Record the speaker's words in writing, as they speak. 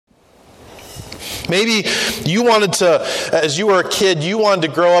Maybe you wanted to, as you were a kid, you wanted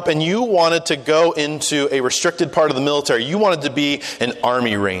to grow up and you wanted to go into a restricted part of the military. You wanted to be an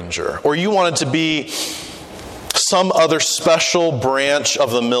Army Ranger, or you wanted to be some other special branch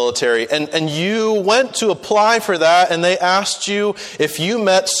of the military. And you went to apply for that, and they asked you if you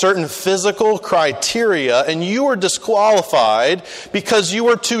met certain physical criteria, and you were disqualified because you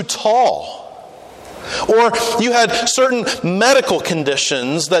were too tall. Or you had certain medical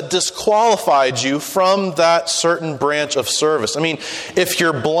conditions that disqualified you from that certain branch of service. I mean, if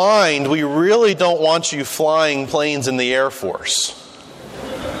you're blind, we really don't want you flying planes in the Air Force.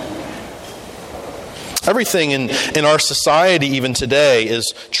 Everything in our society even today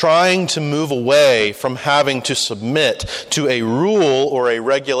is trying to move away from having to submit to a rule or a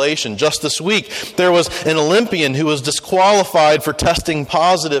regulation. Just this week, there was an Olympian who was disqualified for testing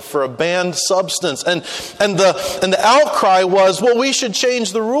positive for a banned substance. And the outcry was, well, we should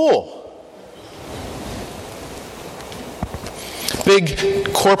change the rule.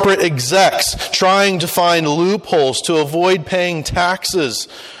 Big corporate execs trying to find loopholes to avoid paying taxes.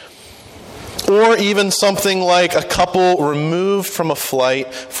 Or even something like a couple removed from a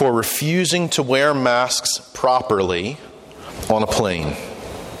flight for refusing to wear masks properly on a plane.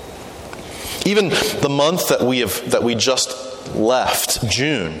 Even the month that we just left,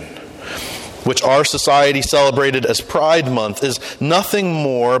 June, which our society celebrated as Pride Month, is nothing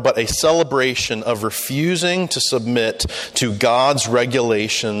more but a celebration of refusing to submit to God's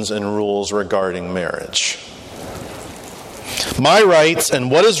regulations and rules regarding marriage. My rights and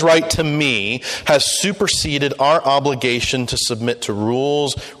what is right to me has superseded our obligation to submit to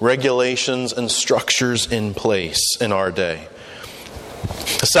rules, regulations, and structures in place in our day.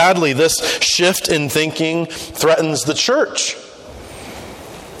 Sadly, this shift in thinking threatens the church.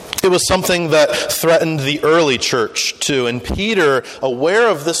 It was something that threatened the early church too. And Peter, aware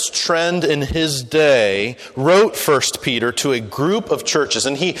of this trend in his day, wrote 1 Peter to a group of churches.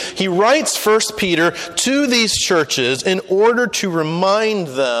 And he writes 1 Peter to these churches in order to remind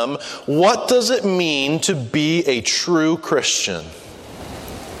them, what does it mean to be a true Christian?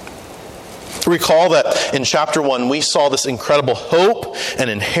 Recall that in chapter 1, we saw this incredible hope and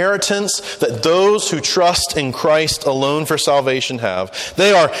inheritance that those who trust in Christ alone for salvation have.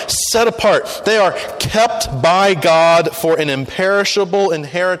 They are set apart. They are kept by God for an imperishable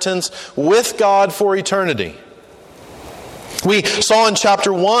inheritance with God for eternity. We saw in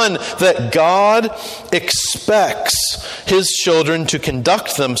chapter 1 that God expects His children to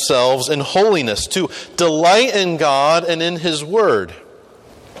conduct themselves in holiness, to delight in God and in His Word.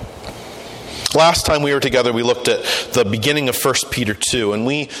 Last time we were together, we looked at the beginning of 1 Peter 2, and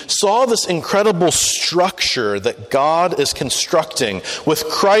we saw this incredible structure that God is constructing with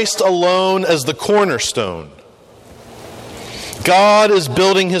Christ alone as the cornerstone. God is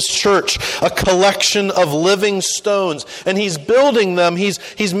building His church, a collection of living stones, and He's building them,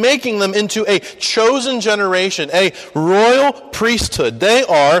 He's making them into a chosen generation, a royal priesthood. They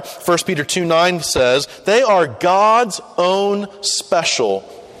are, 1 Peter 2:9 says, they are God's own special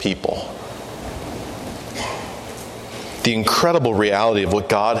people. The incredible reality of what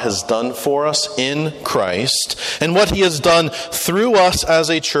God has done for us in Christ and what He has done through us as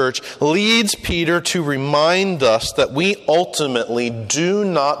a church leads Peter to remind us that we ultimately do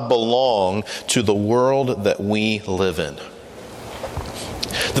not belong to the world that we live in.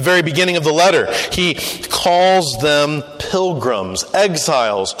 The very beginning of the letter, he calls them pilgrims,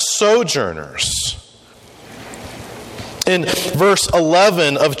 exiles, sojourners. In verse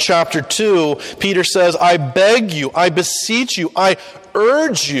 11 of chapter 2, Peter says, I beg you, I beseech you, I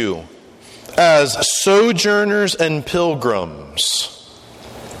urge you as sojourners and pilgrims.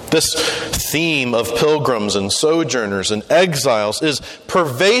 This theme of pilgrims and sojourners and exiles is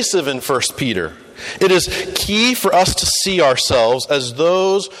pervasive in 1 Peter. It is key for us to see ourselves as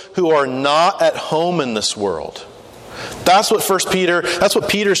those who are not at home in this world. That's what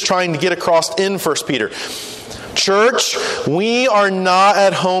Peter's trying to get across in 1 Peter. Church, we are not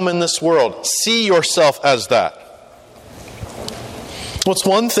at home in this world. See yourself as that. Well, it's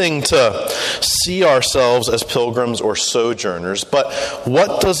one thing to see ourselves as pilgrims or sojourners, but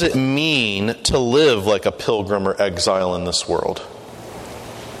what does it mean to live like a pilgrim or exile in this world?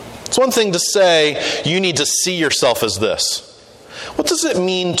 It's one thing to say you need to see yourself as this. What does it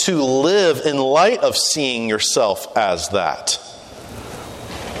mean to live in light of seeing yourself as that?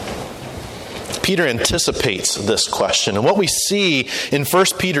 Peter anticipates this question. And what we see in 1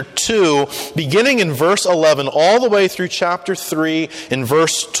 Peter 2, beginning in verse 11, all the way through chapter 3 in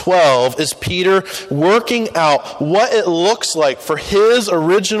verse 12, is Peter working out what it looks like for his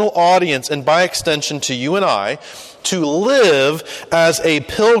original audience, and by extension to you and I, to live as a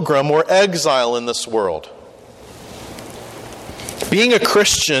pilgrim or exile in this world. Being a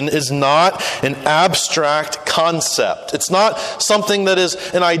Christian is not an abstract concept. It's not something that is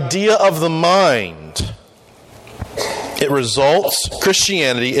an idea of the mind.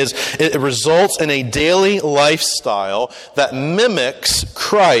 Christianity results in a daily lifestyle that mimics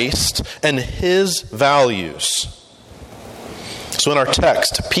Christ and His values. So in our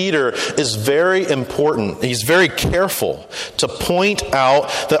text, Peter is very important. He's very careful to point out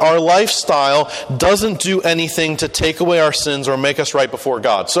that our lifestyle doesn't do anything to take away our sins or make us right before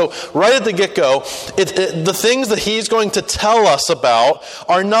God. So right at the get-go, the things that he's going to tell us about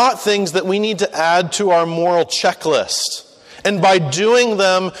are not things that we need to add to our moral checklist. And by doing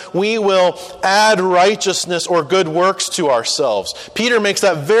them, we will add righteousness or good works to ourselves. Peter makes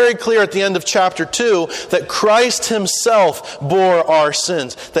that very clear at the end of chapter 2, that Christ Himself bore our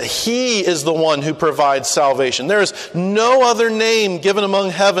sins, that He is the one who provides salvation. There is no other name given among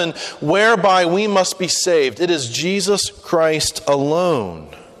heaven whereby we must be saved. It is Jesus Christ alone.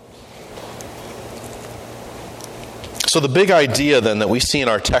 So the big idea then that we see in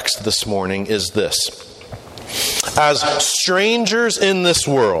our text this morning is this. As strangers in this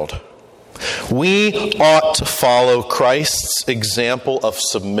world, we ought to follow Christ's example of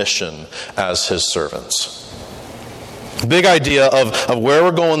submission as His servants. The big idea of where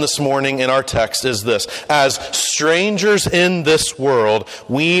we're going this morning in our text is this. As strangers in this world,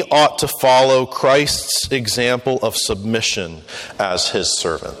 we ought to follow Christ's example of submission as His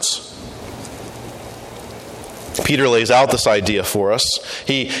servants. Peter lays out this idea for us.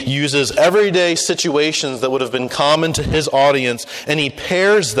 He uses everyday situations that would have been common to his audience, and he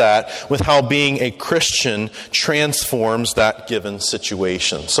pairs that with how being a Christian transforms that given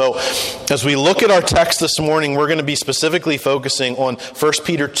situation. So, as we look at our text this morning, we're going to be specifically focusing on 1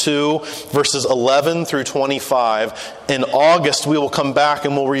 Peter 2, verses 11 through 25. In August, we will come back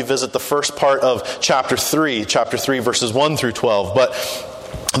and we'll revisit the first part of chapter 3, verses 1 through 12. But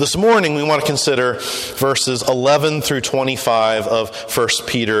this morning, we want to consider verses 11 through 25 of 1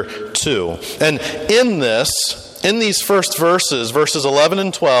 Peter 2. And in these first verses 11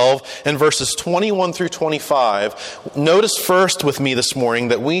 and 12, and verses 21 through 25, notice first with me this morning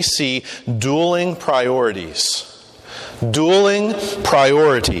that we see dueling priorities. Dueling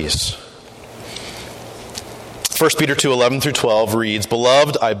priorities. 1 Peter 2, 11 through 12 reads,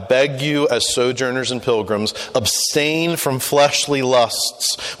 "Beloved, I beg you as sojourners and pilgrims, abstain from fleshly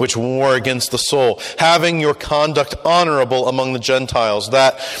lusts which war against the soul, having your conduct honorable among the Gentiles,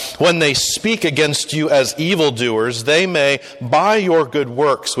 that when they speak against you as evildoers, they may, by your good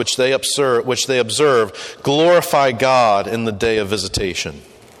works which they observe, glorify God in the day of visitation."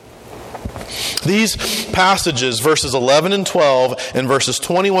 These passages, verses 11 and 12, and verses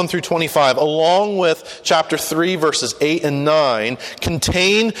 21 through 25, along with chapter 3, verses 8 and 9,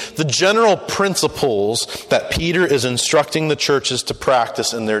 contain the general principles that Peter is instructing the churches to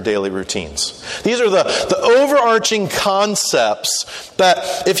practice in their daily routines. These are the overarching concepts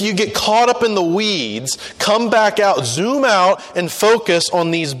that, if you get caught up in the weeds, come back out, zoom out, and focus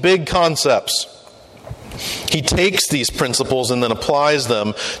on these big concepts. He takes these principles and then applies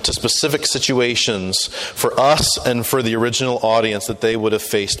them to specific situations for us and for the original audience that they would have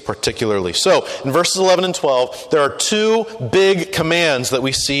faced particularly. So, in verses 11 and 12, there are two big commands that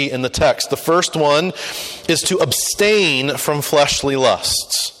we see in the text. The first one is to abstain from fleshly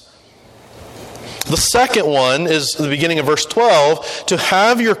lusts. The second one is the beginning of verse 12, to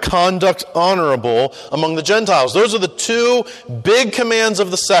have your conduct honorable among the Gentiles. Those are the two big commands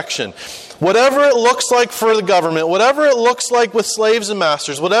of the section. Whatever it looks like for the government, whatever it looks like with slaves and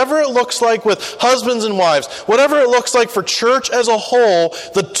masters, whatever it looks like with husbands and wives, whatever it looks like for church as a whole,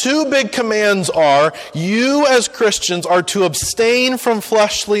 the two big commands are, you as Christians are to abstain from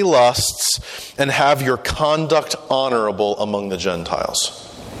fleshly lusts and have your conduct honorable among the Gentiles.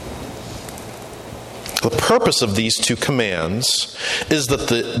 The purpose of these two commands is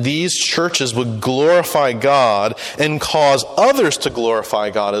that these churches would glorify God and cause others to glorify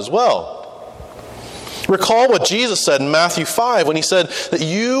God as well. Recall what Jesus said in Matthew 5 when He said that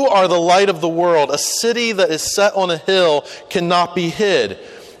you are the light of the world. A city that is set on a hill cannot be hid.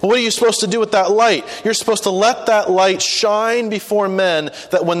 Well, what are you supposed to do with that light? You're supposed to let that light shine before men,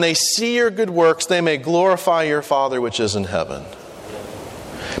 that when they see your good works, they may glorify your Father which is in heaven.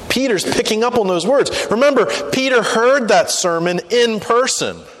 Peter's picking up on those words. Remember, Peter heard that sermon in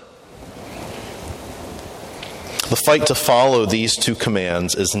person. The fight to follow these two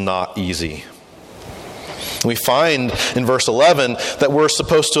commands is not easy. We find in verse 11 that we're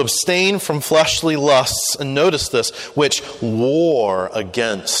supposed to abstain from fleshly lusts, and notice this, which war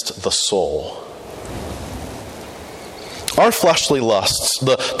against the soul. Our fleshly lusts,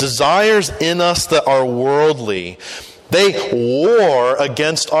 the desires in us that are worldly, they war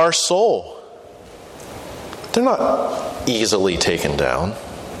against our soul. They're not easily taken down.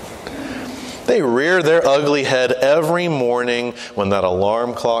 They rear their ugly head every morning when that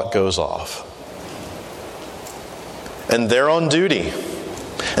alarm clock goes off. And they're on duty.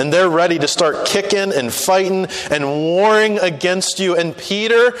 And they're ready to start kicking and fighting and warring against you. And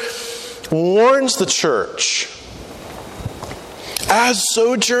Peter warns the church, as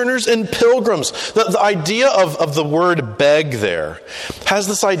sojourners and pilgrims. The idea of the word beg there has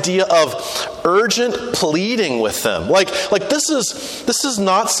this idea of urgent pleading with them. Like this is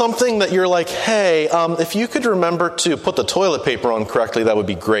not something that you're like, hey, if you could remember to put the toilet paper on correctly, that would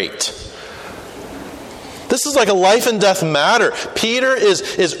be great. This is like a life and death matter. Peter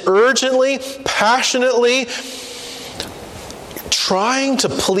is urgently, passionately trying to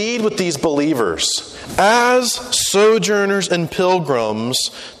plead with these believers as sojourners and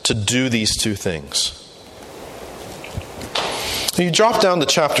pilgrims to do these two things. You drop down to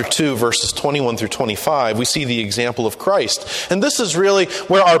chapter 2, verses 21 through 25, we see the example of Christ. And this is really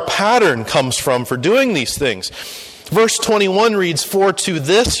where our pattern comes from for doing these things. Verse 21 reads, "For to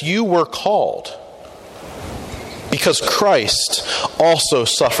this you were called, because Christ also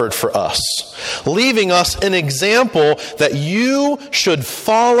suffered for us, leaving us an example that you should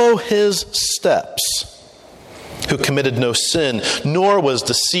follow his steps, who committed no sin, nor was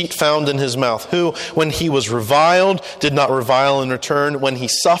deceit found in his mouth, who, when he was reviled, did not revile in return. When he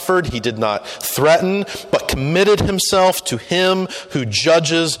suffered, he did not threaten, but committed himself to him who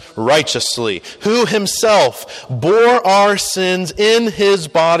judges righteously, who himself bore our sins in his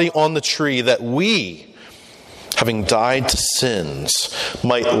body on the tree, that we, having died to sins,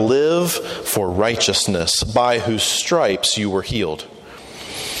 might live for righteousness, by whose stripes you were healed.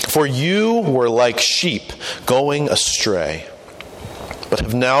 For you were like sheep going astray, but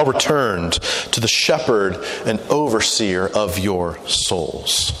have now returned to the shepherd and overseer of your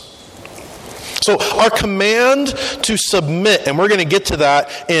souls." So our command to submit, and we're going to get to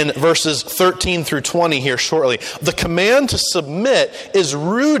that in verses 13 through 20 here shortly. The command to submit is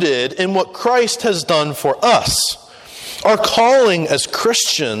rooted in what Christ has done for us. Our calling as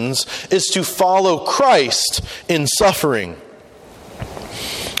Christians is to follow Christ in suffering.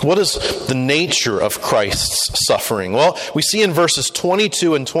 What is the nature of Christ's suffering? Well, we see in verses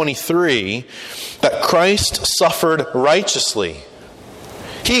 22 and 23 that Christ suffered righteously.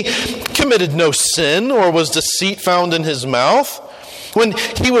 He committed no sin, or was deceit found in his mouth. When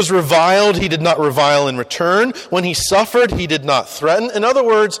he was reviled, he did not revile in return. When he suffered, he did not threaten. In other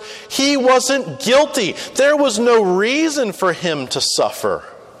words, he wasn't guilty. There was no reason for him to suffer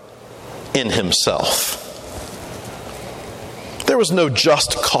in himself. There was no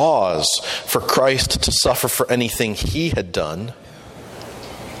just cause for Christ to suffer for anything he had done.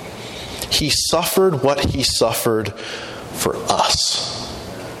 He suffered what he suffered for us.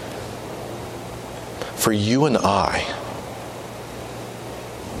 For you and I.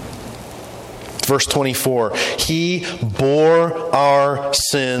 Verse 24, he bore our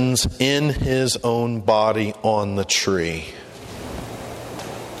sins in his own body on the tree.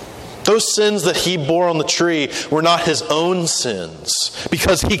 Those sins that he bore on the tree were not his own sins,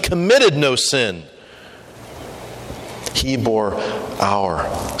 because he committed no sin. He bore our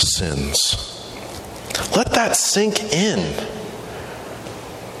sins. Let that sink in.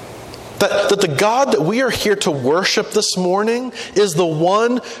 That the God that we are here to worship this morning is the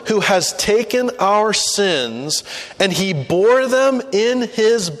one who has taken our sins and he bore them in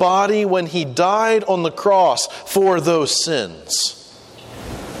his body when he died on the cross for those sins.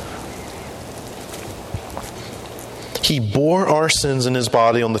 He bore our sins in his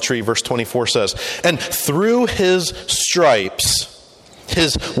body on the tree, verse 24 says, and through his stripes,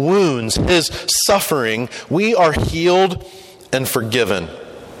 his wounds, his suffering, we are healed and forgiven.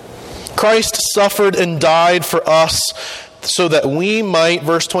 Christ suffered and died for us so that we might,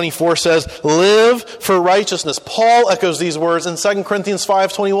 verse 24 says, live for righteousness. Paul echoes these words in 2 Corinthians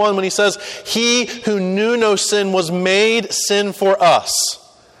 5:21 when he says, he who knew no sin was made sin for us,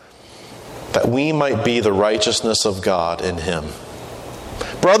 that we might be the righteousness of God in him.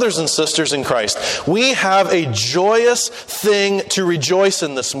 Brothers and sisters in Christ, we have a joyous thing to rejoice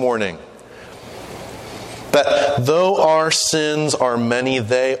in this morning. That though our sins are many,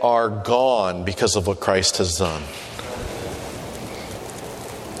 they are gone because of what Christ has done.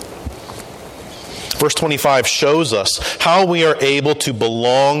 Verse 25 shows us how we are able to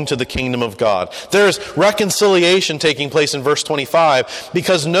belong to the kingdom of God. There is reconciliation taking place in verse 25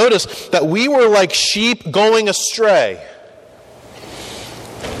 because notice that we were like sheep going astray.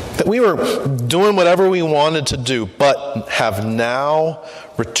 That we were doing whatever we wanted to do, but have now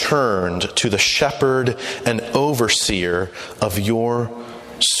returned to the shepherd and overseer of your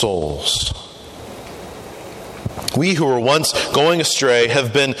souls. We who were once going astray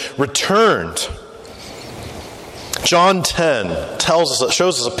have been returned. John 10 shows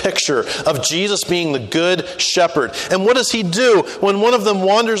us a picture of Jesus being the good shepherd. And what does he do when one of them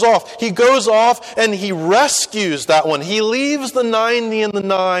wanders off? He goes off and he rescues that one. He leaves the 90 and the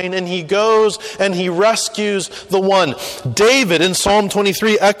 9 and he goes and he rescues the one. David in Psalm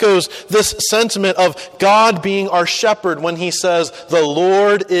 23 echoes this sentiment of God being our shepherd when he says, "The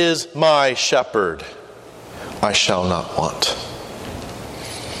Lord is my shepherd. I shall not want."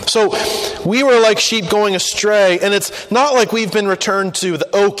 So we were like sheep going astray, and it's not like we've been returned to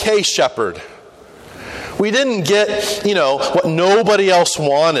the okay shepherd. We didn't get, what nobody else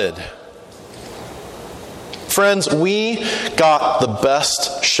wanted. Friends, we got the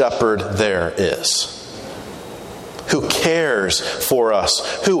best shepherd there is, who cares for us,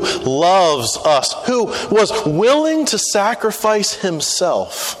 who loves us, who was willing to sacrifice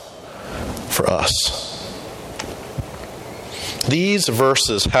himself for us. These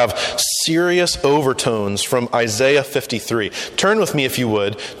verses have serious overtones from Isaiah 53. Turn with me, if you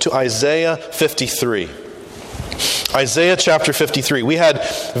would, to Isaiah 53. Isaiah chapter 53. We had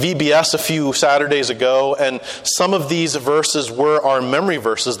VBS a few Saturdays ago, and some of these verses were our memory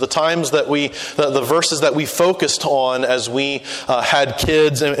verses, the times that the verses that we focused on as we had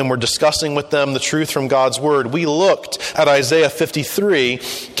kids and were discussing with them the truth from God's Word. We looked at Isaiah 53.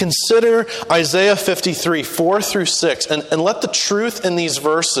 Consider Isaiah 53, 4 through 6, and let the truth in these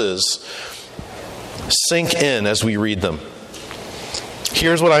verses sink in as we read them.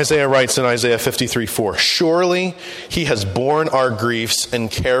 Here's what Isaiah writes in Isaiah 53, 4. "Surely he has borne our griefs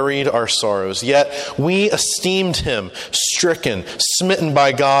and carried our sorrows, yet we esteemed him stricken, smitten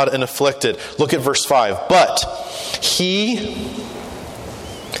by God, and afflicted." Look at verse 5. "But he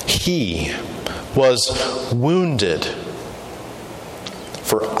was wounded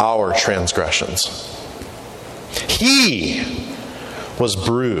for our transgressions. He was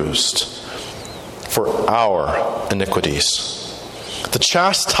bruised for our iniquities. The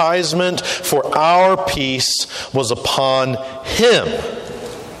chastisement for our peace was upon him,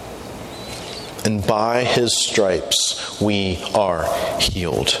 and by his stripes we are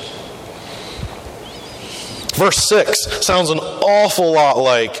healed." Verse 6 sounds an awful lot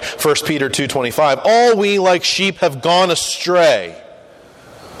like 1 Peter 2:25. "All we like sheep have gone astray.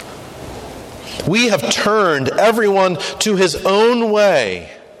 We have turned everyone to his own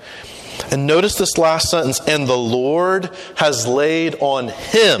way." And notice this last sentence, "And the Lord has laid on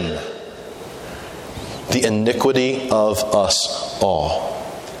him the iniquity of us all."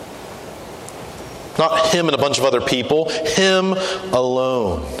 Not him and a bunch of other people, him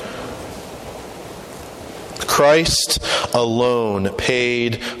alone. Christ alone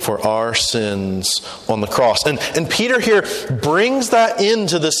paid for our sins on the cross. And Peter here brings that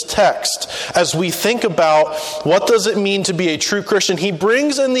into this text as we think about what does it mean to be a true Christian. He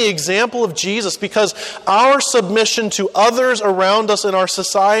brings in the example of Jesus because our submission to others around us in our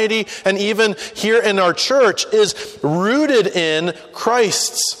society and even here in our church is rooted in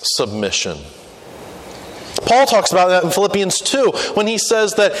Christ's submission. Paul talks about that in Philippians 2 when he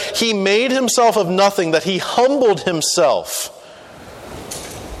says that he made himself of nothing, that he humbled himself.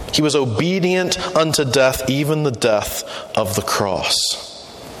 He was obedient unto death, even the death of the cross.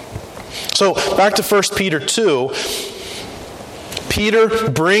 So back to 1 Peter 2, Peter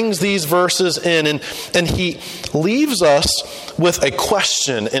brings these verses in and he leaves us with a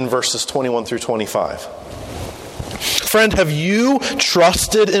question in verses 21 through 25. Friend, have you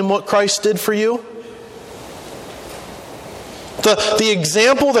trusted in what Christ did for you? The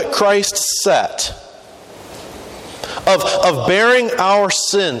example that Christ set of bearing our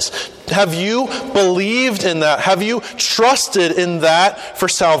sins, have you believed in that? Have you trusted in that for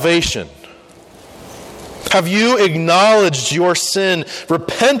salvation? Have you acknowledged your sin,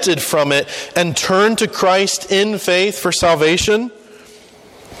 repented from it, and turned to Christ in faith for salvation?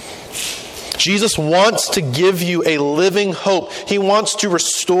 Jesus wants to give you a living hope. He wants to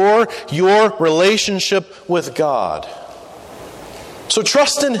restore your relationship with God. So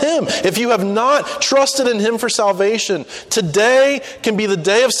trust in him. If you have not trusted in him for salvation, today can be the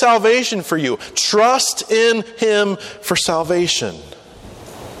day of salvation for you. Trust in him for salvation.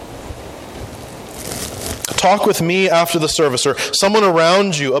 Talk with me after the service or someone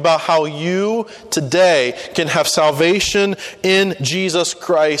around you about how you today can have salvation in Jesus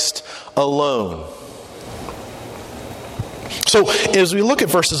Christ alone. So as we look at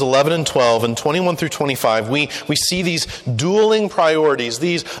verses 11 and 12 and 21 through 25, we see these dueling priorities,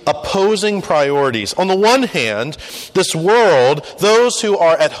 these opposing priorities. On the one hand, this world, those who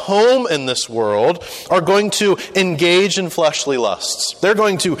are at home in this world, are going to engage in fleshly lusts. They're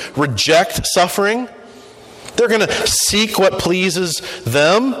going to reject suffering. They're going to seek what pleases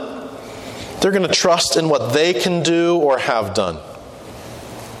them. They're going to trust in what they can do or have done.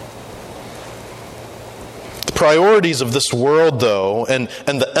 Priorities of this world, though, and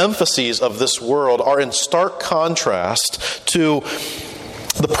the emphases of this world are in stark contrast to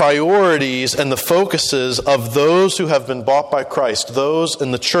the priorities and the focuses of those who have been bought by Christ, those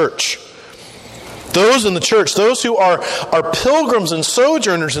in the church. Those in the church, those who are pilgrims and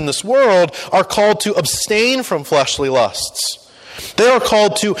sojourners in this world, are called to abstain from fleshly lusts. They are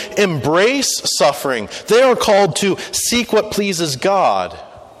called to embrace suffering. They are called to seek what pleases God.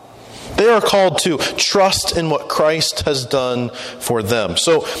 They are called to trust in what Christ has done for them.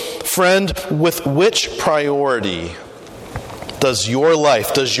 So, friend, with which priority does your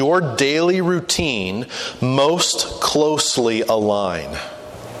life, does your daily routine most closely align?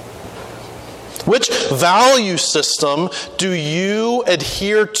 Which value system do you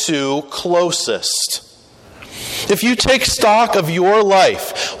adhere to closest? If you take stock of your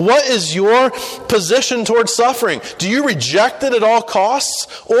life, what is your position towards suffering? Do you reject it at all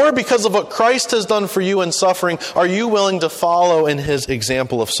costs? Or because of what Christ has done for you in suffering, are you willing to follow in His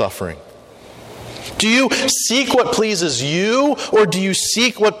example of suffering? Do you seek what pleases you, or do you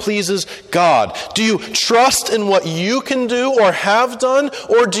seek what pleases God? Do you trust in what you can do or have done,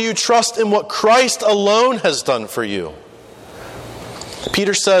 or do you trust in what Christ alone has done for you?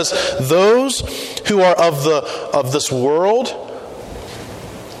 Peter says, those who are of this world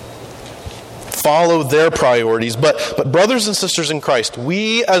follow their priorities. But brothers and sisters in Christ,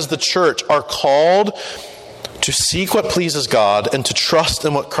 we as the church are called to seek what pleases God and to trust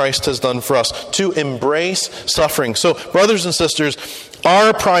in what Christ has done for us, to embrace suffering. So, brothers and sisters,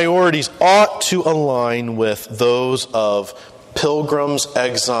 our priorities ought to align with those of pilgrims,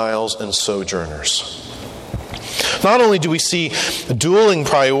 exiles, and sojourners. Not only do we see dueling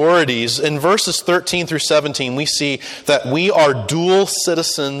priorities, in verses 13 through 17, we see that we are dual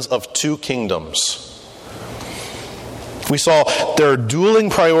citizens of two kingdoms. We saw there are dueling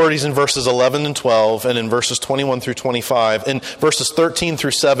priorities in verses 11 and 12, and in verses 21 through 25. In verses 13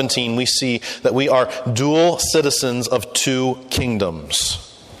 through 17, we see that we are dual citizens of two kingdoms.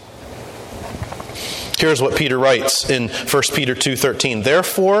 Here's what Peter writes in 1 Peter 2:13.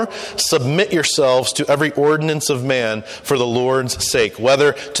 Therefore, submit yourselves to every ordinance of man for the Lord's sake,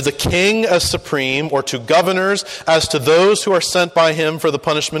 whether to the king as supreme or to governors as to those who are sent by him for the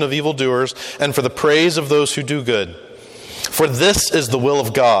punishment of evildoers and for the praise of those who do good. For this is the will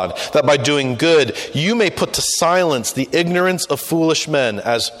of God, that by doing good you may put to silence the ignorance of foolish men,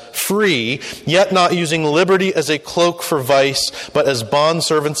 as free, yet not using liberty as a cloak for vice, but as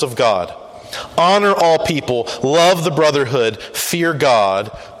bondservants of God. Honor all people, love the brotherhood, fear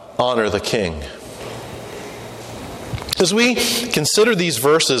God, honor the king. As we consider these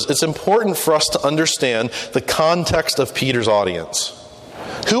verses, it's important for us to understand the context of Peter's audience.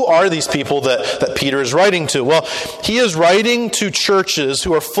 Who are these people that Peter is writing to? Well, he is writing to churches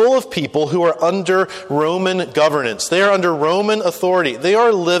who are full of people who are under Roman governance. They are under Roman authority. They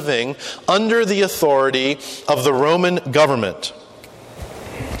are living under the authority of the Roman government.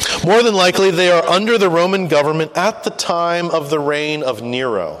 More than likely, they are under the Roman government at the time of the reign of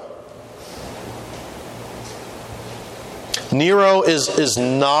Nero. Nero is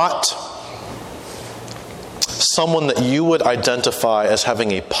not someone that you would identify as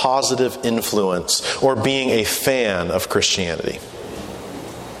having a positive influence or being a fan of Christianity.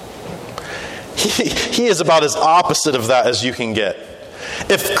 He is about as opposite of that as you can get.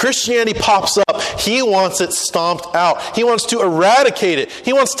 If Christianity pops up, he wants it stomped out. He wants to eradicate it.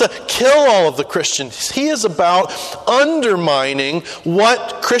 He wants to kill all of the Christians. He is about undermining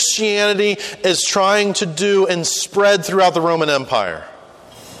what Christianity is trying to do and spread throughout the Roman Empire.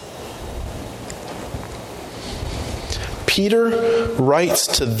 Peter writes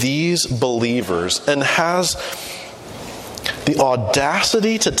to these believers and has the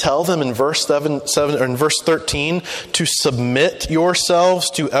audacity to tell them in verse 7 or in verse 13 to submit yourselves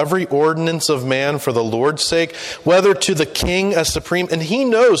to every ordinance of man for the Lord's sake, whether to the king as supreme. And he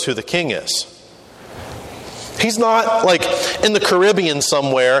knows who the king is. He's not like in the Caribbean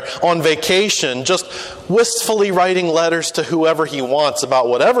somewhere on vacation, just wistfully writing letters to whoever he wants about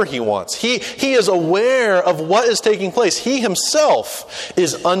whatever he wants. He is aware of what is taking place. He himself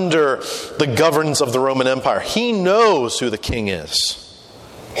is under the governance of the Roman Empire. He knows who the king is.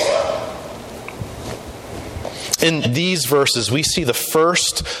 In these verses, we see the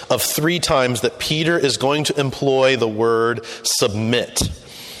first of 3 times that Peter is going to employ the word submit.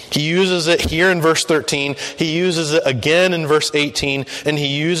 He uses it here in verse 13, he uses it again in verse 18, and he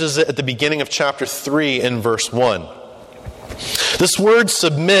uses it at the beginning of chapter 3 in verse 1. This word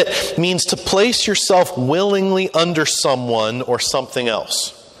submit means to place yourself willingly under someone or something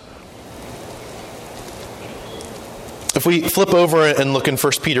else. If we flip over and look in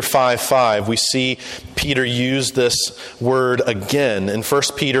 1 Peter 5:5, we see Peter use this word again in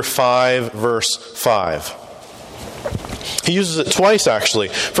 1 Peter 5, verse 5. He uses it twice, actually.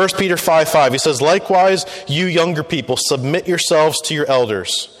 1 Peter 5:5, he says, "Likewise, you younger people, submit yourselves to your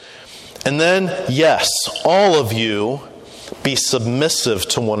elders." And then, yes, all of you, be submissive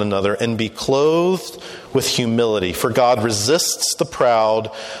to one another and be clothed with humility. For God resists the proud,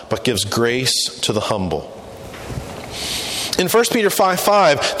 but gives grace to the humble. In 1 Peter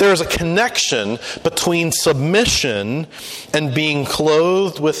 5:5, there is a connection between submission and being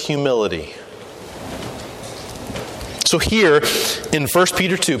clothed with humility. So here in 1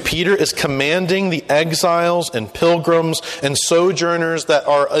 Peter 2, Peter is commanding the exiles and pilgrims and sojourners that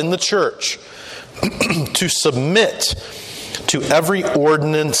are in the church to submit to every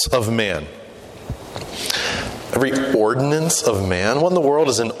ordinance of man. Every ordinance of man? What in the world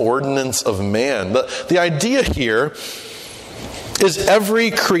is an ordinance of man? The idea here is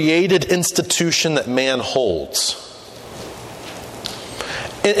every created institution that man holds.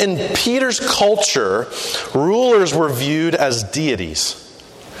 In Peter's culture, rulers were viewed as deities.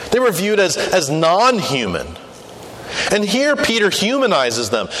 They were viewed as non-human. And here Peter humanizes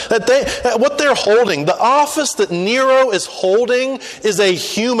them. What they're holding, the office that Nero is holding, is a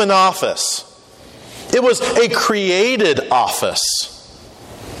human office. It was a created office.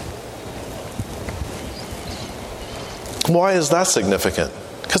 Why is that significant?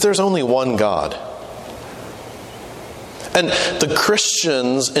 Because there's only one God. And the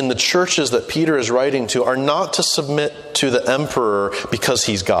Christians in the churches that Peter is writing to are not to submit to the emperor because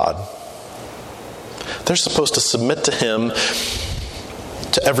he's God. They're supposed to submit to him,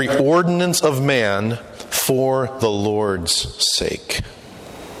 to every ordinance of man, for the Lord's sake.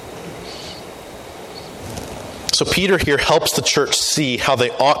 So Peter here helps the church see how they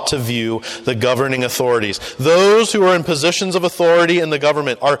ought to view the governing authorities. Those who are in positions of authority in the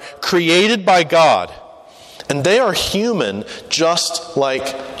government are created by God, and they are human just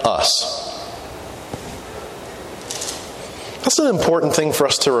like us. That's an important thing for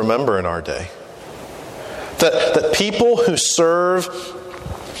us to remember in our day. That people who serve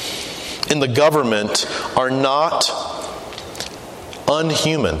in the government are not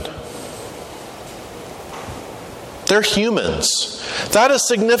unhuman. They're humans. That is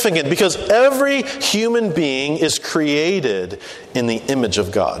significant because every human being is created in the image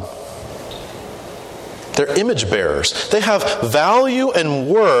of God. They're image bearers. They have value and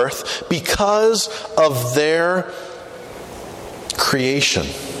worth because of their creation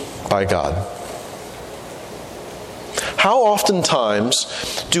by God. How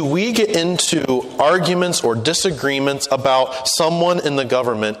oftentimes do we get into arguments or disagreements about someone in the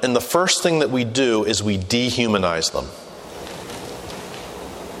government, and the first thing that we do is we dehumanize them?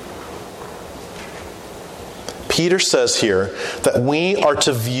 Peter says here that we are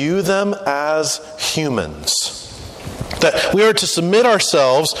to view them as humans. That we are to submit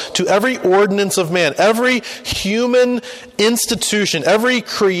ourselves to every ordinance of man, every human institution, every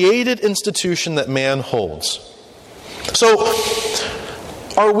created institution that man holds. So,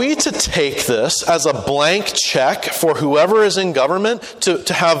 are we to take this as a blank check for whoever is in government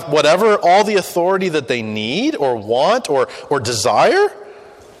to have whatever, all the authority that they need or want or desire?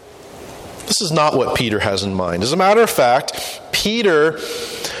 This is not what Peter has in mind. As a matter of fact, Peter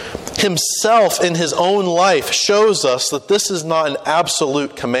himself in his own life shows us that this is not an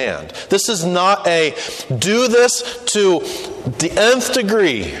absolute command. This is not a do this to the nth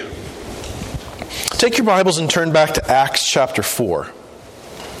degree. Take your Bibles and turn back to Acts chapter 4.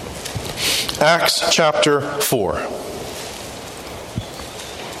 Acts chapter 4.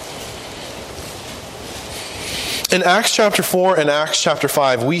 In Acts chapter 4 and Acts chapter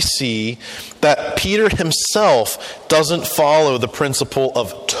 5, we see that Peter himself doesn't follow the principle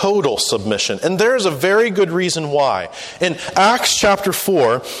of total submission. And there's a very good reason why. In Acts chapter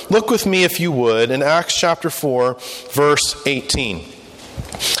 4, look with me if you would, in Acts chapter 4, verse 18.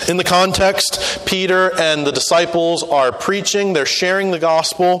 In the context, Peter and the disciples are preaching, they're sharing the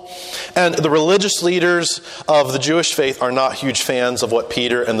gospel, and the religious leaders of the Jewish faith are not huge fans of what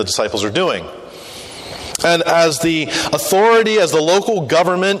Peter and the disciples are doing. And as the authority, as the local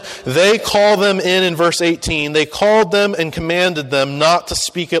government, they call them in verse 18, they called them and commanded them not to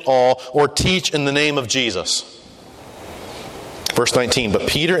speak at all or teach in the name of Jesus. Verse 19, but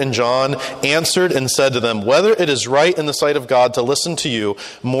Peter and John answered and said to them, whether it is right in the sight of God to listen to you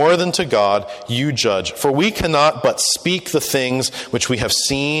more than to God, you judge. For we cannot but speak the things which we have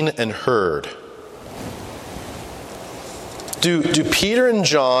seen and heard. Do Peter and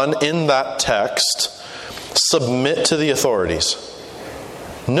John in that text submit to the authorities?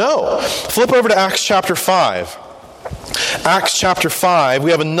 No. Flip over to Acts chapter 5. Acts chapter 5, we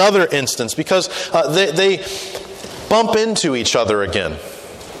have another instance because they bump into each other again,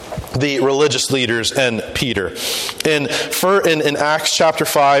 the religious leaders and Peter. In Acts chapter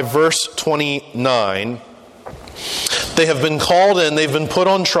 5, verse 29, they have been called in, they've been put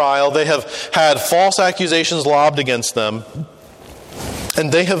on trial, they have had false accusations lobbed against them,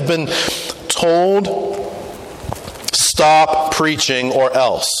 and they have been told, stop preaching or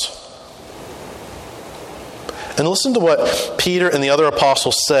else. And listen to what Peter and the other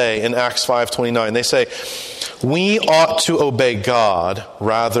apostles say in Acts 5:29. They say, we ought to obey God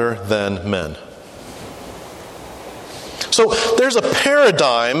rather than men. So there's a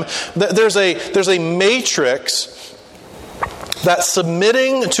paradigm, there's a matrix that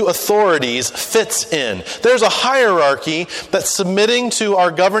submitting to authorities fits in. There's a hierarchy that submitting to our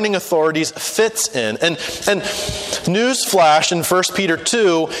governing authorities fits in. And newsflash in 1 Peter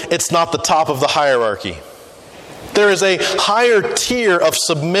 2, it's not the top of the hierarchy. There is a higher tier of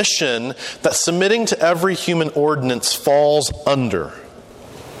submission that submitting to every human ordinance falls under.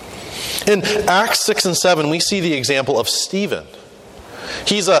 In Acts 6 and 7, we see the example of Stephen.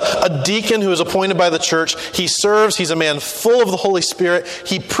 He's a deacon who is appointed by the church. He serves. He's a man full of the Holy Spirit.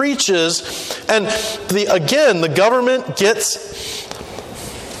 He preaches. And the government gets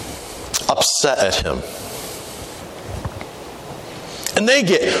upset at him. And they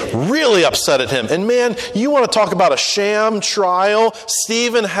get really upset at him. And man, you want to talk about a sham trial?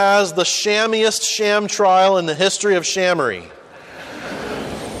 Stephen has the shammiest sham trial in the history of shammery.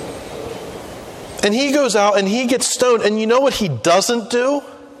 And he goes out and he gets stoned. And you know what he doesn't do?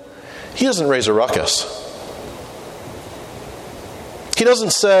 He doesn't raise a ruckus. He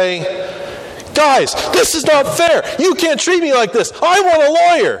doesn't say, guys, this is not fair. You can't treat me like this. I want a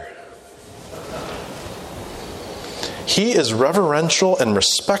lawyer. He is reverential and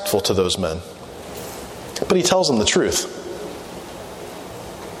respectful to those men. But he tells them the truth.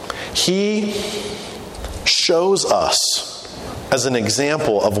 He shows us as an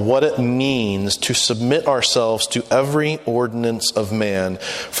example of what it means to submit ourselves to every ordinance of man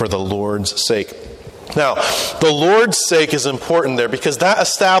for the Lord's sake. Now, the Lord's sake is important there because that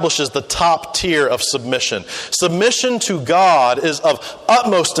establishes the top tier of submission. Submission to God is of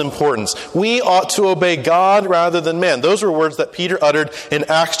utmost importance. We ought to obey God rather than man. Those were words that Peter uttered in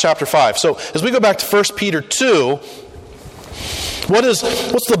Acts chapter 5. So, as we go back to 1 Peter 2,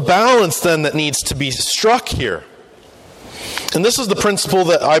 what's the balance then that needs to be struck here? And this is the principle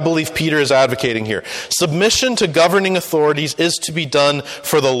that I believe Peter is advocating here. Submission to governing authorities is to be done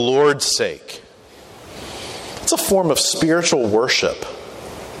for the Lord's sake. It's a form of spiritual worship.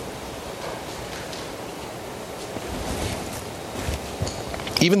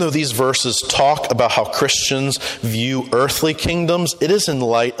 Even though these verses talk about how Christians view earthly kingdoms, it is in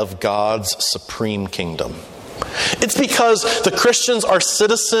light of God's supreme kingdom. It's because the Christians are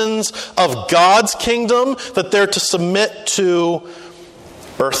citizens of God's kingdom that they're to submit to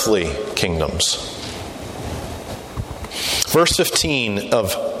earthly kingdoms. Verse 15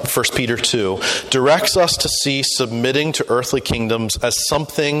 of 1 Peter 2 directs us to see submitting to earthly kingdoms as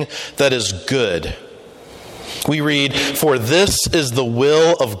something that is good. We read, "For this is the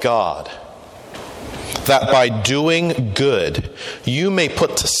will of God, that by doing good you may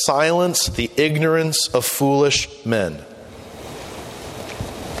put to silence the ignorance of foolish men."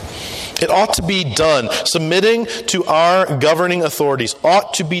 It ought to be done. Submitting to our governing authorities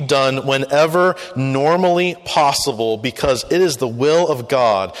ought to be done whenever normally possible because it is the will of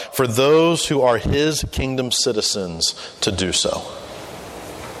God for those who are His kingdom citizens to do so.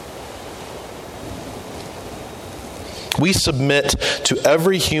 We submit to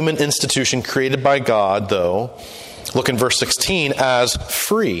every human institution created by God, though, look in verse 16, as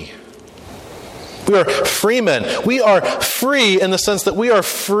free. We are free men. We are free in the sense that we are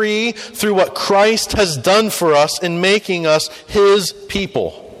free through what Christ has done for us in making us His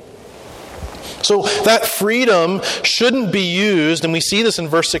people. So that freedom shouldn't be used, and we see this in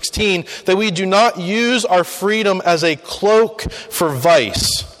verse 16, that we do not use our freedom as a cloak for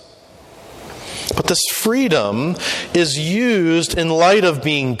vice. But this freedom is used in light of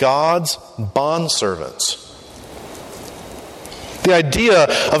being God's bondservants. The idea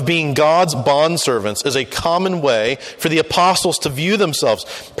of being God's bondservants is a common way for the apostles to view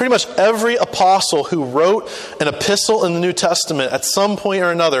themselves. Pretty much every apostle who wrote an epistle in the New Testament at some point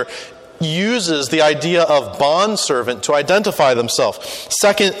or another uses the idea of bondservant to identify themselves.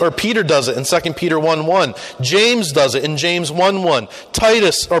 Peter does it in 2 Peter 1:1. James does it in James 1:1.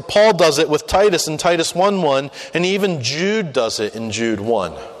 Paul does it with Titus in Titus 1:1, and even Jude does it in Jude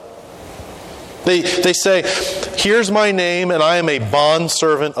 1. They say, here's my name and I am a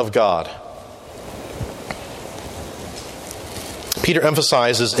bondservant of God. Peter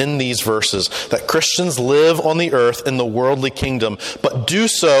emphasizes in these verses that Christians live on the earth in the worldly kingdom, but do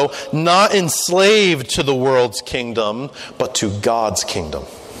so not enslaved to the world's kingdom, but to God's kingdom.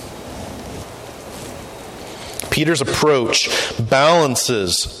 Peter's approach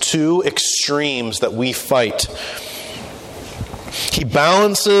balances two extremes that we fight. He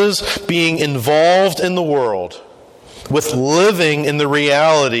balances being involved in the world with living in the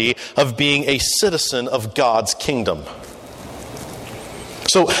reality of being a citizen of God's kingdom.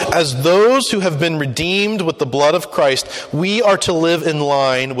 So, as those who have been redeemed with the blood of Christ, we are to live in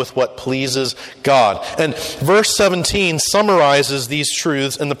line with what pleases God. And verse 17 summarizes these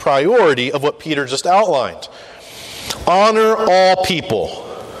truths in the priority of what Peter just outlined. Honor all people.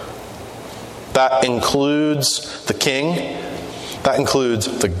 That includes the king. That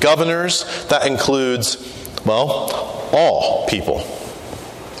includes the governors. That includes, all people.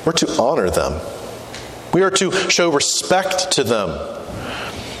 We're to honor them. We are to show respect to them.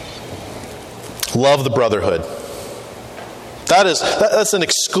 Love the brotherhood. That's an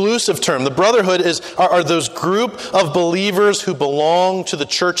exclusive term. The brotherhood are those group of believers who belong to the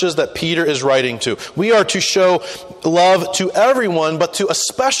churches that Peter is writing to. We are to show love to everyone, but to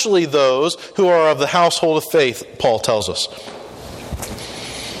especially those who are of the household of faith, Paul tells us.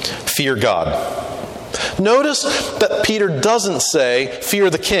 Fear God. Notice that Peter doesn't say, fear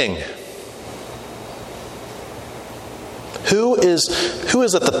the king. Who is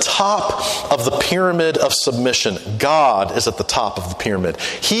at the top of the pyramid of submission? God is at the top of the pyramid.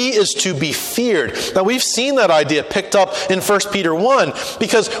 He is to be feared. Now we've seen that idea picked up in 1 Peter 1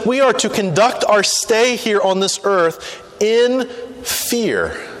 because we are to conduct our stay here on this earth in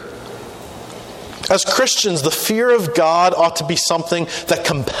fear. As Christians, the fear of God ought to be something that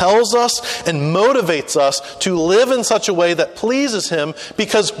compels us and motivates us to live in such a way that pleases Him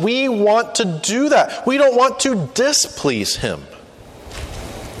because we want to do that. We don't want to displease Him.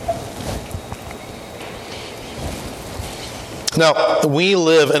 Now, we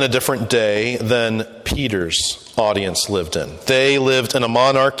live in a different day than Peter's audience lived in. They lived in a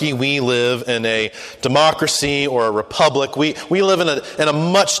monarchy. We live in a democracy or a republic. We live in a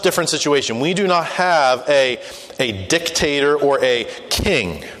much different situation. We do not have a dictator or a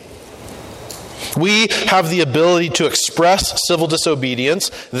king. We have the ability to express civil disobedience.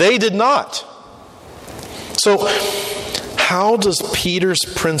 They did not. So, how does Peter's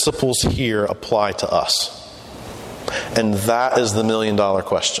principles here apply to us? And that is the million-dollar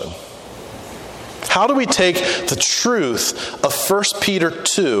question. How do we take the truth of 1 Peter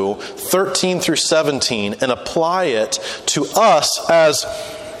 2, 13 through 17, and apply it to us as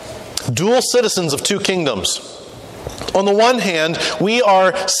dual citizens of two kingdoms? On the one hand, we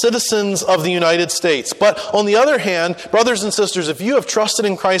are citizens of the United States. But on the other hand, brothers and sisters, if you have trusted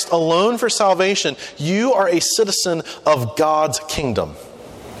in Christ alone for salvation, you are a citizen of God's kingdom.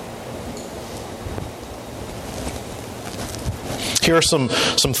 Here are some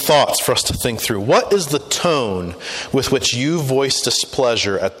thoughts for us to think through. What is the tone with which you voice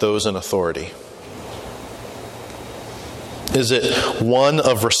displeasure at those in authority? Is it one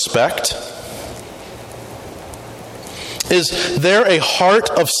of respect? Is there a heart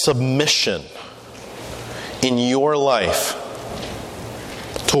of submission in your life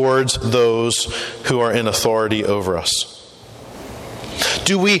towards those who are in authority over us?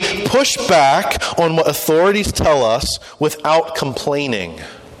 Do we push back on what authorities tell us without complaining?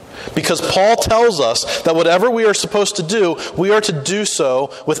 Because Paul tells us that whatever we are supposed to do, we are to do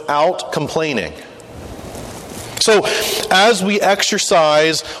so without complaining. So, as we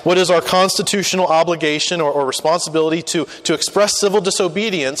exercise what is our constitutional obligation or responsibility to express civil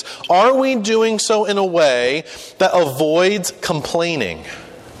disobedience, are we doing so in a way that avoids complaining?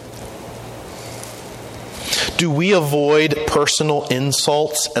 Do we avoid personal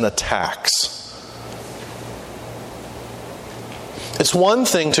insults and attacks? It's one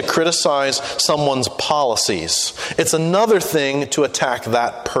thing to criticize someone's policies. It's another thing to attack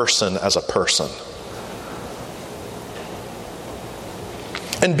that person as a person.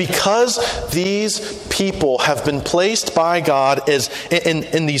 And because these people have been placed by God as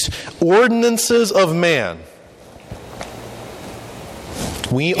in these ordinances of man,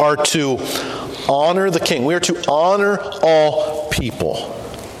 We are to honor the king. We are to honor all people.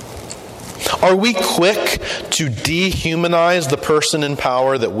 Are we quick to dehumanize the person in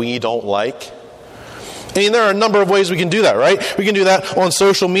power that we don't like? I mean, there are a number of ways we can do that, right? We can do that on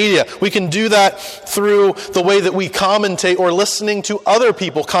social media. We can do that through the way that we commentate or listening to other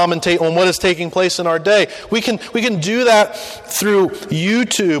people commentate on what is taking place in our day. We can do that through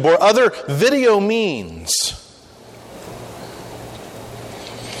YouTube or other video means.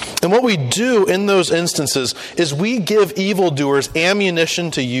 And what we do in those instances is we give evildoers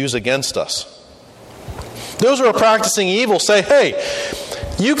ammunition to use against us. Those who are practicing evil say, hey,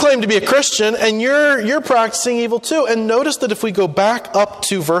 you claim to be a Christian and you're practicing evil too. And notice that if we go back up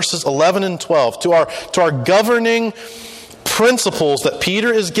to verses 11 and 12, to our governing principles that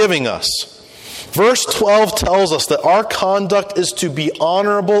Peter is giving us, verse 12 tells us that our conduct is to be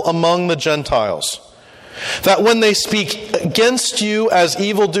honorable among the Gentiles. That when they speak against you as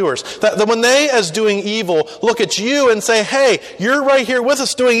evildoers, that when they, as doing evil, look at you and say, hey, you're right here with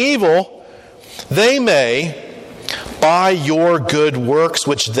us doing evil, they may, by your good works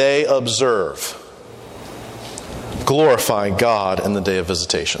which they observe, glorify God in the day of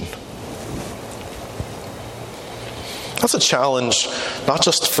visitation. That's a challenge not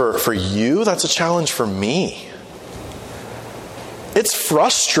just for you, that's a challenge for me. It's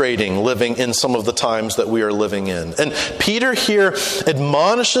frustrating living in some of the times that we are living in. And Peter here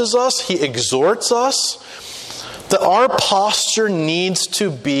admonishes us, he exhorts us, that our posture needs to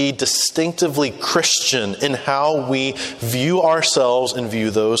be distinctively Christian in how we view ourselves and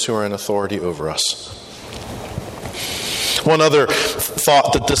view those who are in authority over us. One other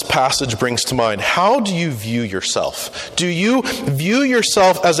thought that this passage brings to mind. How do you view yourself? Do you view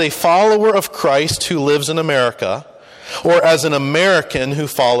yourself as a follower of Christ who lives in America, or as an American who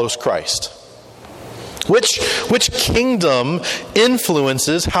follows Christ? Which kingdom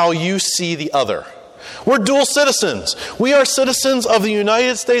influences how you see the other? We're dual citizens. We are citizens of the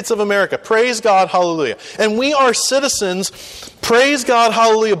United States of America. Praise God, hallelujah. And we are citizens, praise God,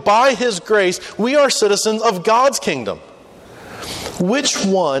 hallelujah, by His grace, we are citizens of God's kingdom. Which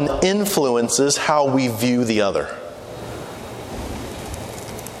one influences how we view the other?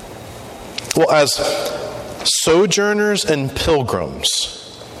 Well, as sojourners and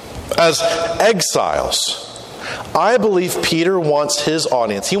pilgrims, as exiles, I believe Peter wants his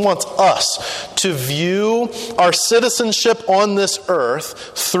audience, he wants us to view our citizenship on this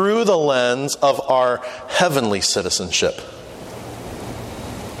earth through the lens of our heavenly citizenship.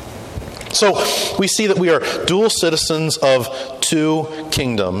 So we see that we are dual citizens of two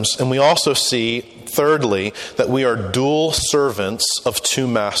kingdoms, and we also see, thirdly, that we are dual servants of two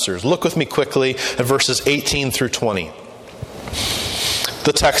masters. Look with me quickly at verses 18 through 20.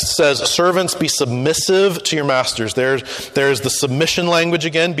 The text says, servants, be submissive to your masters. There's the submission language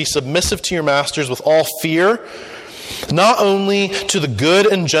again. Be submissive to your masters with all fear, not only to the good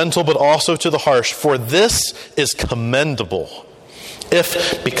and gentle, but also to the harsh. For this is commendable,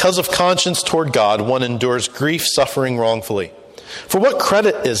 if, because of conscience toward God, one endures grief, suffering wrongfully. For what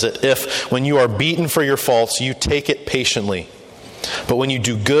credit is it if, when you are beaten for your faults, you take it patiently? But when you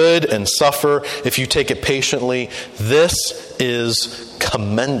do good and suffer, if you take it patiently, this is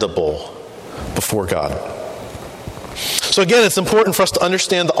commendable before God. So again, it's important for us to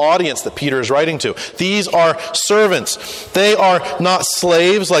understand the audience that Peter is writing to. These are servants. They are not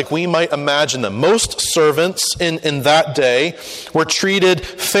slaves like we might imagine them. Most servants in that day were treated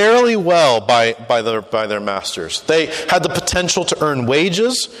fairly well by their masters. They had the potential to earn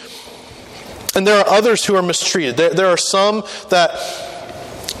wages. And there are others who are mistreated. There are some that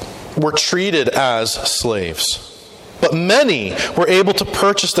were treated as slaves. But many were able to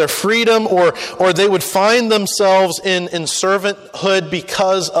purchase their freedom, or they would find themselves in servanthood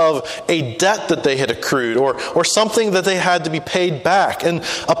because of a debt that they had accrued, or something that they had to be paid back. And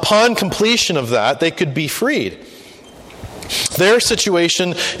upon completion of that, they could be freed. Their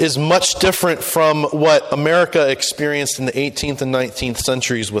situation is much different from what America experienced in the 18th and 19th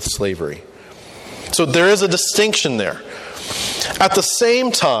centuries with slavery. So there is a distinction there. At the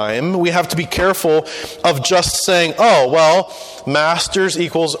same time, we have to be careful of just saying, oh, well,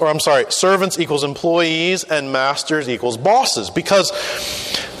 servants equals employees and masters equals bosses, because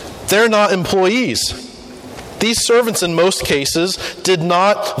they're not employees. These servants, in most cases, did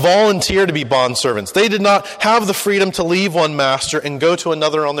not volunteer to be bondservants. They did not have the freedom to leave one master and go to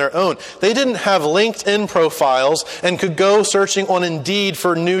another on their own. They didn't have LinkedIn profiles and could go searching on Indeed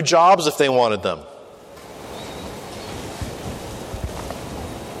for new jobs if they wanted them.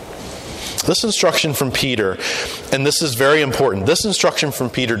 This instruction from Peter, and this is very important, this instruction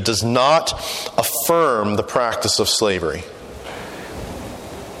from Peter does not affirm the practice of slavery.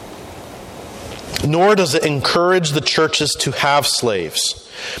 nor does it encourage the churches to have slaves.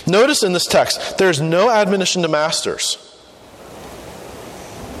 Notice in this text, there's no admonition to masters.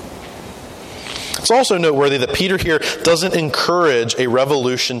 It's also noteworthy that Peter here doesn't encourage a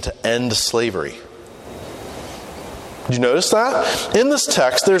revolution to end slavery. Did you notice that? In this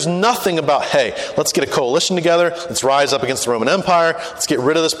text, there's nothing about, hey, let's get a coalition together, let's rise up against the Roman Empire, let's get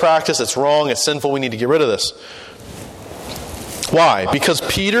rid of this practice, it's wrong, it's sinful, we need to get rid of this. Why? Because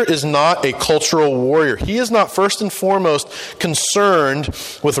Peter is not a cultural warrior. He is not first and foremost concerned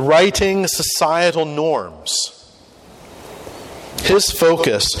with righting societal norms. His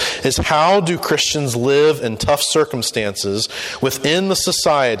focus is how do Christians live in tough circumstances within the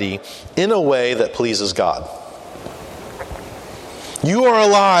society in a way that pleases God. You are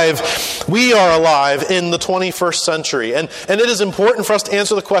alive, we are alive in the 21st century. And it is important for us to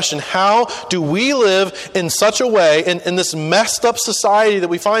answer the question, how do we live in such a way, in this messed up society that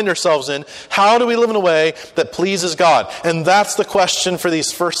we find ourselves in, how do we live in a way that pleases God? And that's the question for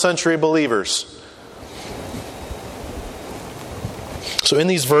these first century believers. So in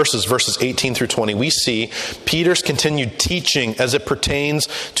these verses 18 through 20, we see Peter's continued teaching as it pertains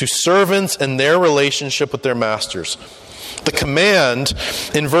to servants and their relationship with their masters. The command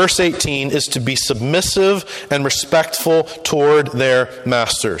in verse 18 is to be submissive and respectful toward their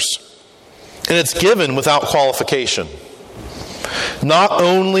masters. And it's given without qualification. Not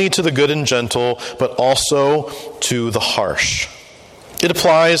only to the good and gentle, but also to the harsh. It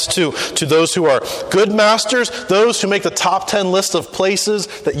applies to those who are good masters, those who make the top 10 list of places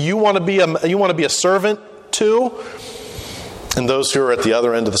that you want to be a servant to, and those who are at the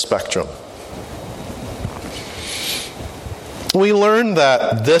other end of the spectrum. We learn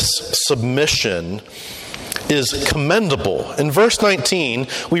that this submission is commendable. In verse 19,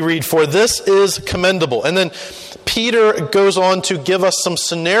 we read, "For this is commendable." And then Peter goes on to give us some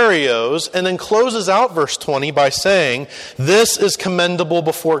scenarios and then closes out verse 20 by saying, "This is commendable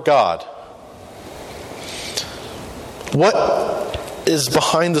before God." What is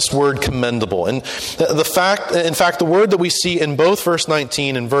behind this word commendable? And in fact, the word that we see in both verse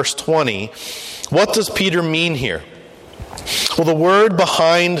 19 and verse 20, what does Peter mean here? Well, the word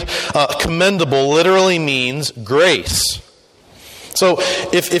behind commendable literally means grace. So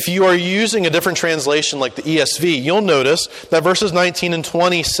if you are using a different translation like the ESV, you'll notice that verses 19 and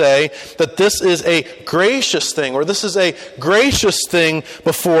 20 say that this is a gracious thing, or this is a gracious thing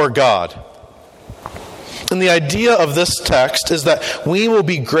before God. And the idea of this text is that we will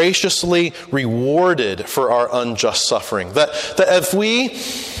be graciously rewarded for our unjust suffering. That if we,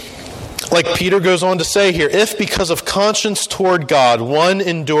 like Peter goes on to say here, if because of conscience toward God one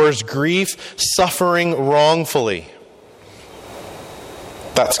endures grief, suffering wrongfully,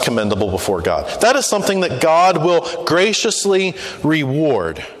 that's commendable before God. That is something that God will graciously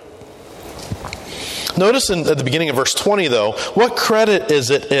reward. Notice at the beginning of verse 20, though, what credit is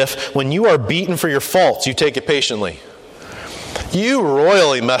it if, when you are beaten for your faults, you take it patiently? You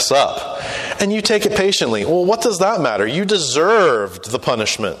royally mess up, and you take it patiently. Well, what does that matter? You deserved the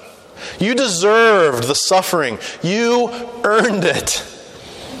punishment. You deserved the suffering. You earned it.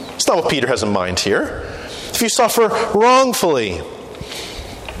 That's not what Peter has in mind here. If you suffer wrongfully.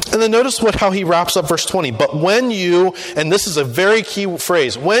 And then notice how he wraps up verse 20. But when you, and this is a very key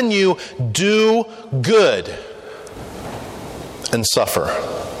phrase, when you do good and suffer,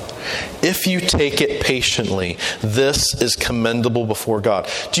 if you take it patiently, this is commendable before God.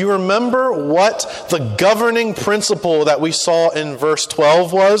 Do you remember what the governing principle that we saw in verse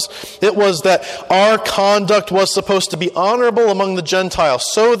 12 was? It was that our conduct was supposed to be honorable among the Gentiles,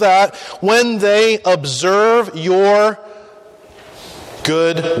 so that when they observe your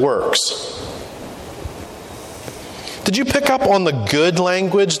good works. Did you pick up on the good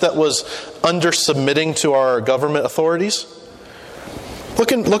language that was under submitting to our government authorities?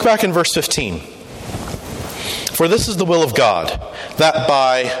 Look back in verse 15. For this is the will of God, that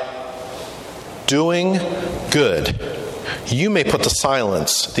by doing good you may put to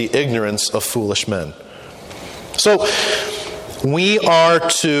silence the ignorance of foolish men. So we are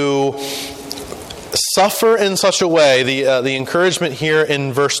to suffer in such a way. The encouragement here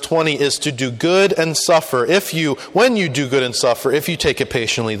in verse 20 is to do good and suffer. When you do good and suffer, if you take it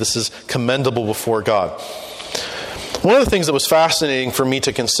patiently, this is commendable before God. One of the things that was fascinating for me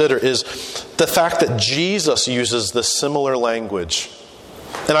to consider is the fact that Jesus uses this similar language.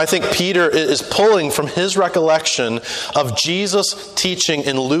 And I think Peter is pulling from his recollection of Jesus' teaching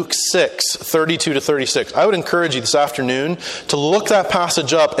in Luke 6, 32 to 36. I would encourage you this afternoon to look that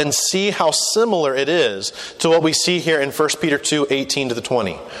passage up and see how similar it is to what we see here in 1 Peter 2, 18 to the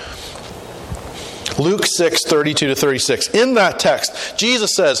 20. Luke 6:32-36. In that text,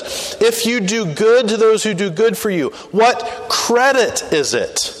 Jesus says, if you do good to those who do good for you, what credit is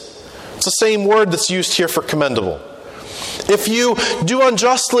it? It's the same word that's used here for commendable. If you do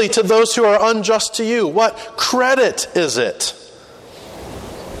unjustly to those who are unjust to you, what credit is it?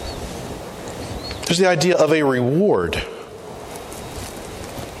 There's the idea of a reward.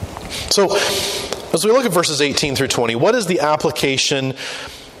 So, as we look at verses 18 through 20, what is the application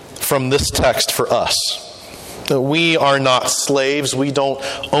from this text for us? We are not slaves. We don't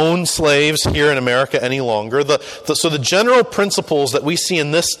own slaves here in America any longer. So the general principles that we see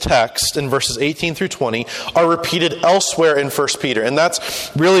in this text in verses 18 through 20 are repeated elsewhere in 1 Peter. And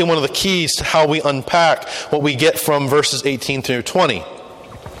that's really one of the keys to how we unpack what we get from verses 18 through 20.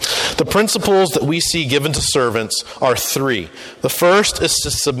 The principles that we see given to servants are three. The first is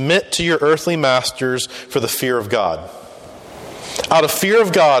to submit to your earthly masters for the fear of God. Out of fear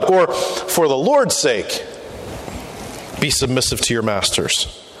of God, or for the Lord's sake, be submissive to your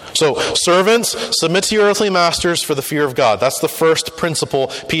masters. So, servants, submit to your earthly masters for the fear of God. That's the first principle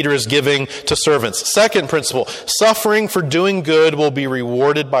Peter is giving to servants. Second principle, suffering for doing good will be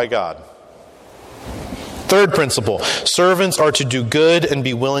rewarded by God. Third principle, servants are to do good and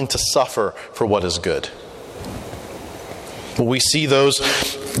be willing to suffer for what is good. Well, we see those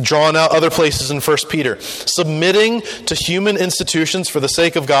drawn out other places in 1 Peter. Submitting to human institutions for the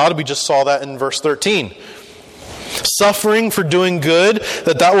sake of God, we just saw that in verse 13. Suffering for doing good,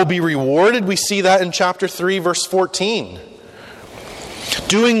 that will be rewarded, we see that in chapter 3, verse 14.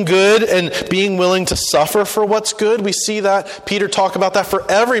 Doing good and being willing to suffer for what's good, we see that Peter talk about that for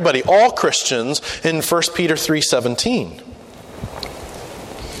everybody, all Christians, in 1 Peter 3:17.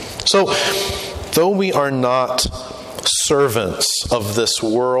 So, though we are not servants of this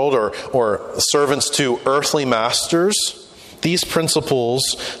world or servants to earthly masters, these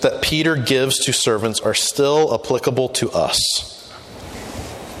principles that Peter gives to servants are still applicable to us.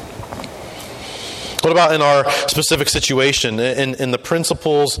 What about in our specific situation? In the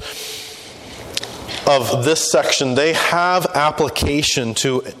principles of this section, they have application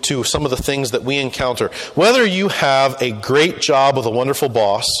to some of the things that we encounter. Whether you have a great job with a wonderful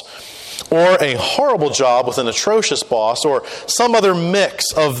boss, or a horrible job with an atrocious boss, or some other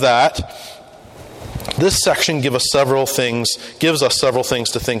mix of that, this section gives us several things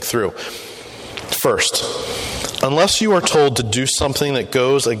to think through. First, unless you are told to do something that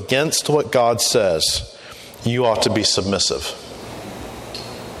goes against what God says, you ought to be submissive.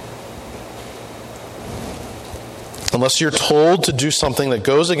 Unless you're told to do something that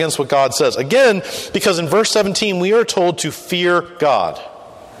goes against what God says. Again, because in verse 17, we are told to fear God.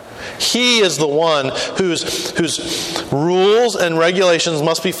 He is the one whose rules and regulations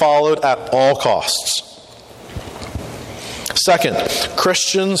must be followed at all costs. Second,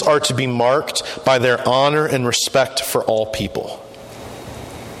 Christians are to be marked by their honor and respect for all people.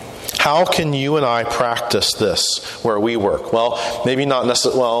 How can you and I practice this where we work? Well, maybe not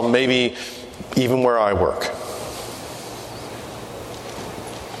necessarily. Well, maybe even where I work.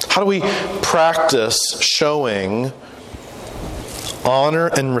 How do we practice showing honor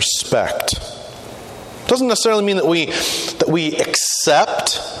and respect? It doesn't necessarily mean that we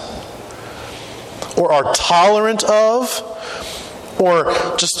accept or are tolerant of or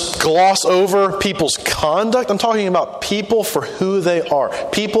just gloss over people's conduct. I'm talking about people for who they are.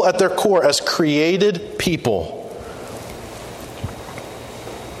 People at their core as created people.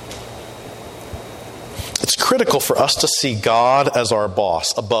 It's critical for us to see God as our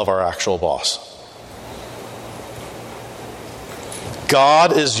boss above our actual boss.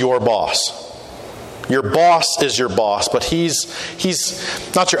 God is your boss. Your boss is your boss, but he's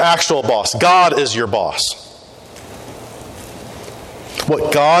not your actual boss. God is your boss.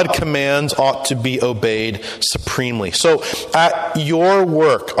 What God commands ought to be obeyed supremely. So, at your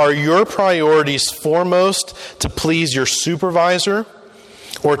work, are your priorities foremost to please your supervisor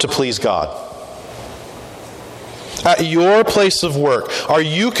or to please God? At your place of work, are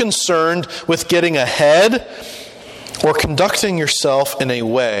you concerned with getting ahead or conducting yourself in a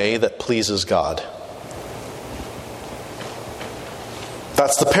way that pleases God?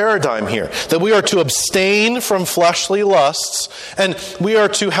 That's the paradigm here. That we are to abstain from fleshly lusts, and we are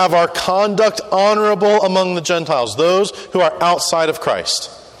to have our conduct honorable among the Gentiles, those who are outside of Christ.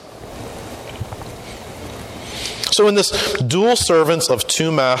 So in this dual servants of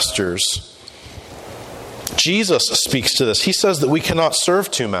two masters, Jesus speaks to this. He says that we cannot serve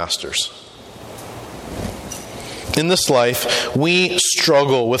two masters. In this life, we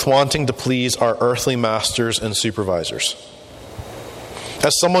struggle with wanting to please our earthly masters and supervisors.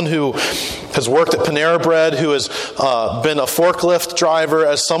 As someone who has worked at Panera Bread, who has been a forklift driver,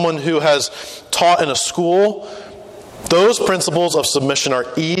 as someone who has taught in a school, those principles of submission are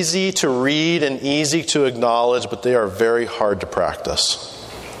easy to read and easy to acknowledge, but they are very hard to practice.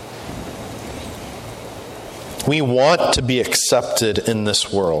 We want to be accepted in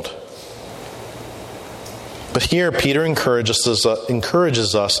this world. But here, Peter encourages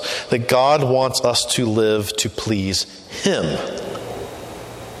us that God wants us to live to please Him.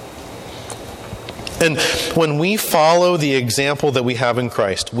 And when we follow the example that we have in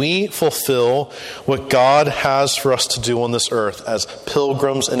Christ, we fulfill what God has for us to do on this earth as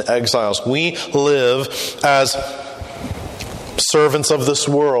pilgrims and exiles. We live as servants of this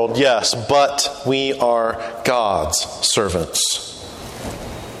world, yes, but we are God's servants.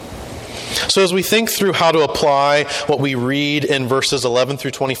 So as we think through how to apply what we read in verses 11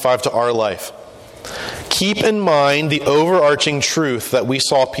 through 25 to our life, keep in mind the overarching truth that we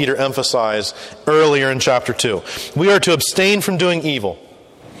saw Peter emphasize earlier in chapter 2. We are to abstain from doing evil.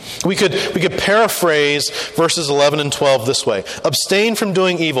 We could paraphrase verses 11 and 12 this way. Abstain from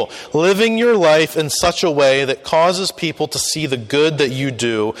doing evil, living your life in such a way that causes people to see the good that you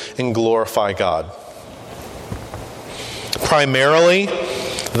do and glorify God. Primarily,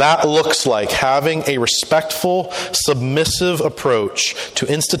 that looks like having a respectful, submissive approach to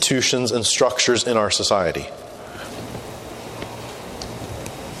institutions and structures in our society.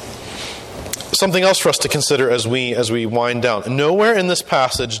 Something else for us to consider as we wind down. Nowhere in this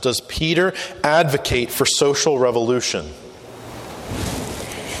passage does Peter advocate for social revolution.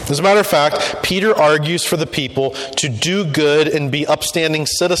 As a matter of fact, Peter argues for the people to do good and be upstanding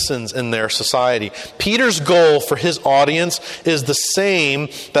citizens in their society. Peter's goal for his audience is the same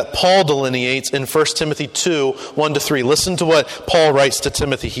that Paul delineates in 1 Timothy 2, 1-3. Listen to what Paul writes to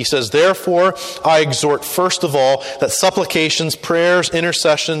Timothy. He says, "Therefore, I exhort first of all that supplications, prayers,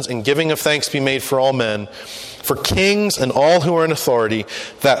 intercessions, and giving of thanks be made for all men, for kings and all who are in authority,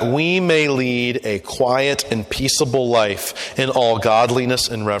 that we may lead a quiet and peaceable life in all godliness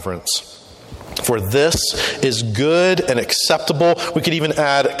and reverence. For this is good and acceptable," we could even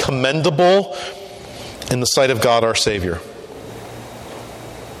add commendable, "in the sight of God our Savior."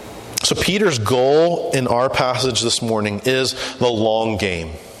 So Peter's goal in our passage this morning is the long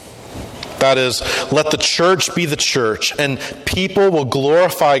game. That is, let the church be the church, and people will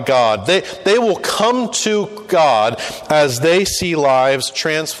glorify God. They will come to God as they see lives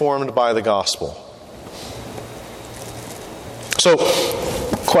transformed by the gospel. So,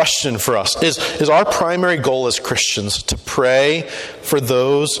 question for us, is our primary goal as Christians to pray for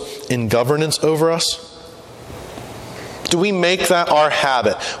those in governance over us? Do we make that our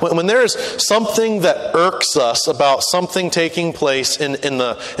habit? When there is something that irks us about something taking place in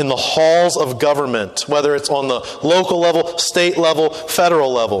the halls of government, whether it's on the local level, state level,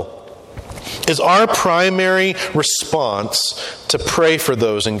 federal level, is our primary response to pray for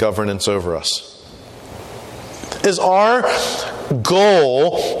those in governance over us? Is our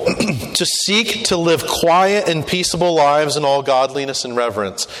goal to seek to live quiet and peaceable lives in all godliness and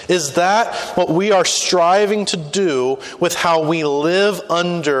reverence? Is that what we are striving to do with how we live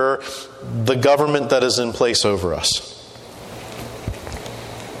under the government that is in place over us?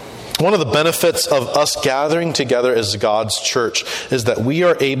 One of the benefits of us gathering together as God's church is that we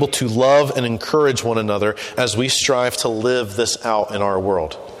are able to love and encourage one another as we strive to live this out in our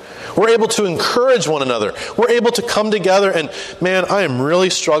world. We're able to encourage one another. We're able to come together and, man, I am really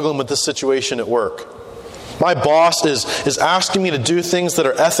struggling with this situation at work. My boss is asking me to do things that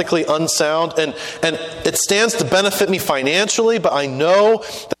are ethically unsound, and it stands to benefit me financially, but I know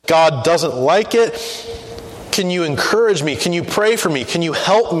that God doesn't like it. Can you encourage me? Can you pray for me? Can you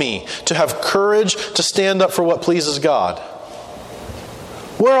help me to have courage to stand up for what pleases God?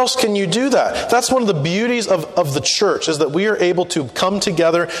 Where else can you do that? That's one of the beauties of the church, is that we are able to come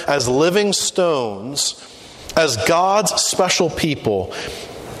together as living stones, as God's special people,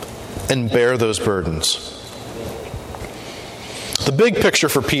 and bear those burdens. The big picture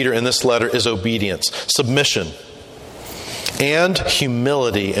for Peter in this letter is obedience, submission, and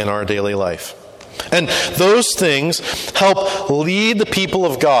humility in our daily life. And those things help lead the people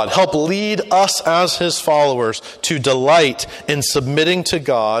of God, help lead us as His followers to delight in submitting to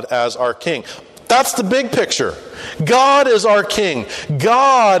God as our King. That's the big picture. God is our King.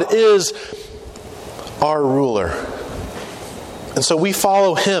 God is our ruler. And so we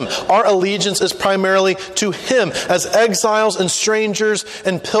follow Him. Our allegiance is primarily to Him. As exiles and strangers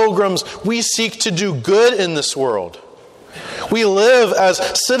and pilgrims, we seek to do good in this world. We live as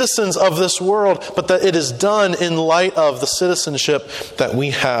citizens of this world, but that it is done in light of the citizenship that we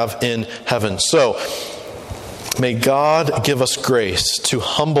have in heaven. So, May God give us grace to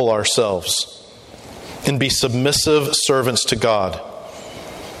humble ourselves and be submissive servants to God,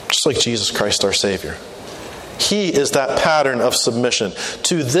 just like Jesus Christ our Savior. He is that pattern of submission.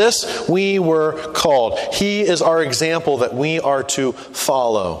 To this we were called. He is our example that we are to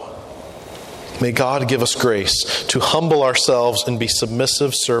follow. May God give us grace to humble ourselves and be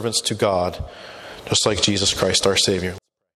submissive servants to God, just like Jesus Christ our Savior.